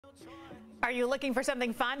Are you looking for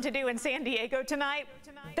something fun to do in San Diego tonight?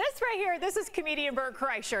 This right here, this is comedian Bert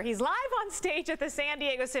Kreischer. He's live on stage at the San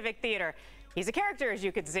Diego Civic Theatre. He's a character, as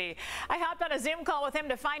you can see. I hopped on a Zoom call with him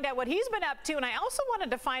to find out what he's been up to, and I also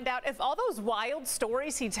wanted to find out if all those wild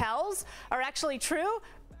stories he tells are actually true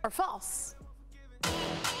or false.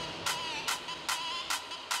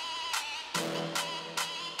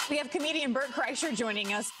 We have comedian Bert Kreischer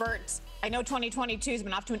joining us. Bert, I know 2022 has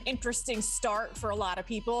been off to an interesting start for a lot of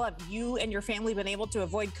people. Have you and your family been able to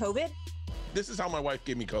avoid COVID? This is how my wife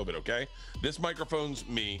gave me COVID, okay? This microphone's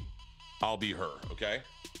me, I'll be her, okay?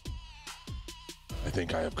 I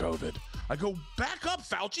think I have COVID. I go, back up,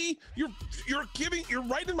 Fauci. You're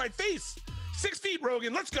right in my face. 6 feet,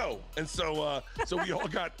 Rogan. Let's go. And so we all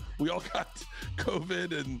got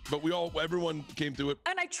COVID, but everyone came through it.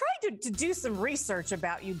 And I tried to do some research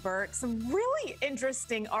about you, Bert. Some really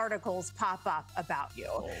interesting articles pop up about you.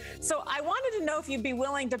 Oh. So I wanted to know if you'd be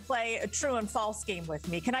willing to play a true and false game with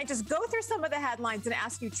me. Can I just go through some of the headlines and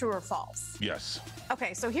ask you true or false? Yes.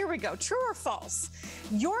 Okay, so here we go. True or false?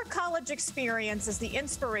 Your college experience is the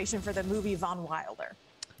inspiration for the movie Von Wilder.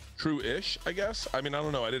 True-ish, I guess. I mean, I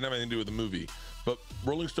don't know. I didn't have anything to do with the movie, but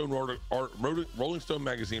Rolling Stone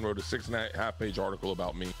magazine wrote a 6.5-page article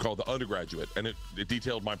about me called "The Undergraduate," and it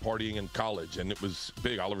detailed my partying in college, and it was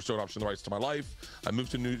big. Oliver Stone optioned the rights to my life. I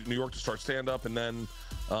moved to New York to start stand-up, and then,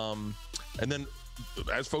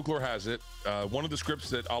 as folklore has it, one of the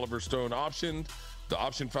scripts that Oliver Stone optioned, the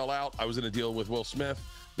option fell out. I was in a deal with Will Smith.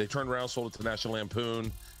 They turned around, sold it to National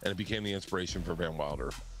Lampoon, and it became the inspiration for Van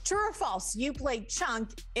Wilder. True or false? You played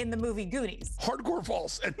Chunk in the movie Goonies. Hardcore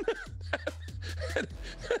false. And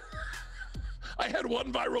I had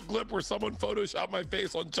one viral clip where someone photoshopped my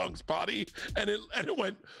face on Chunk's body, and it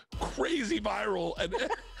went crazy viral,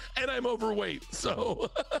 and I'm overweight, so.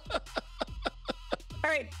 All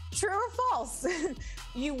right, true or false?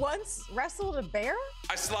 You once wrestled a bear?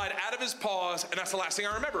 I slide out of his paws, and that's the last thing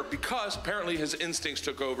I remember, because apparently his instincts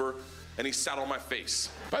took over, and he sat on my face.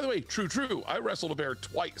 By the way, true. I wrestled a bear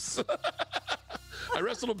twice. I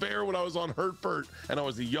wrestled a bear when I was on Hurt Bert, and I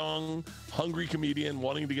was a young, hungry comedian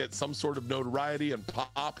wanting to get some sort of notoriety and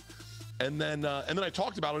pop. And then I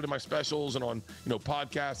talked about it in my specials and on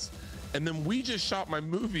podcasts. And then we just shot my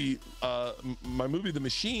movie, The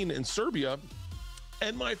Machine, in Serbia.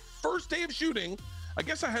 And my first day of shooting, I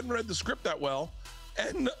guess I hadn't read the script that well.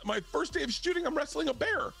 And my first day of shooting, I'm wrestling a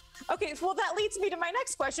bear. Okay, well, that leads me to my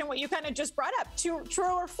next question, what you kind of just brought up. True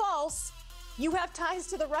or false, you have ties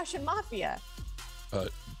to the Russian mafia?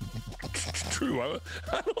 True. I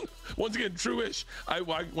don't, once again, true-ish.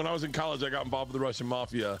 When I was in college, I got involved with the Russian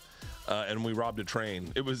mafia, and we robbed a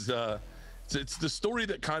train. It was, it's the story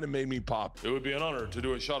that kind of made me pop. It would be an honor to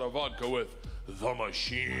do a shot of vodka with the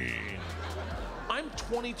Machine. I'm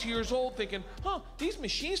 22 years old thinking, these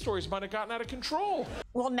machine stories might have gotten out of control.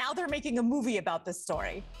 Well, now they're making a movie about this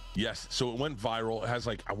story. Yes, so it went viral. It has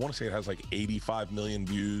I want to say it has 85 million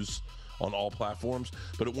views on all platforms,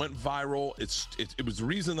 but it went viral. It was the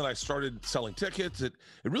reason that I started selling tickets. It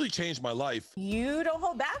really changed my life. You don't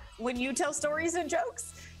hold back when you tell stories and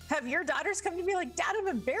jokes? Have your daughters come to me like, Dad, I'm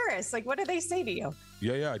embarrassed. What do they say to you?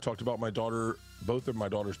 Yeah, I talked about both of my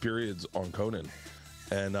daughter's periods on Conan.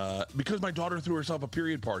 And because my daughter threw herself a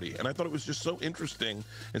period party, and I thought it was just so interesting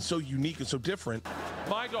and so unique and so different.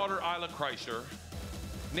 My daughter, Isla Kreischer,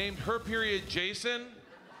 named her period Jason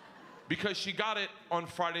because she got it on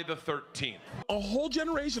Friday the 13th. A whole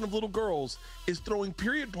generation of little girls is throwing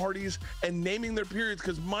period parties and naming their periods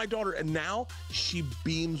because my daughter, and now she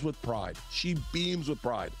beams with pride. She beams with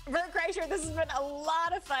pride. Bert Kreischer, this has been a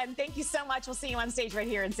lot of fun. Thank you so much. We'll see you on stage right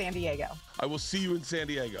here in San Diego. I will see you in San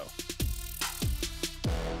Diego.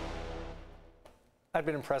 I'd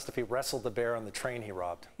been impressed if he wrestled the bear on the train he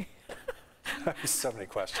robbed. So many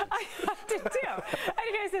questions. I did too.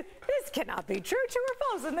 I said, this cannot be true or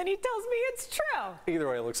false, and then he tells me it's true. Either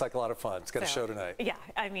way, it looks like a lot of fun. It's got a show tonight. Yeah,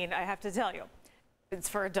 I mean, I have to tell you, it's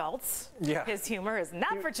for adults. Yeah. His humor is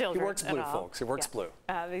not for children. He works blue, folks. He works blue.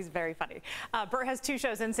 He's very funny. Bert has 2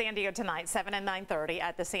 shows in San Diego tonight, 7 and 9:30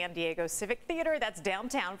 at the San Diego Civic Theatre. That's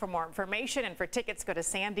downtown. For more information and for tickets, go to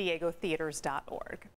sandiegotheaters.org.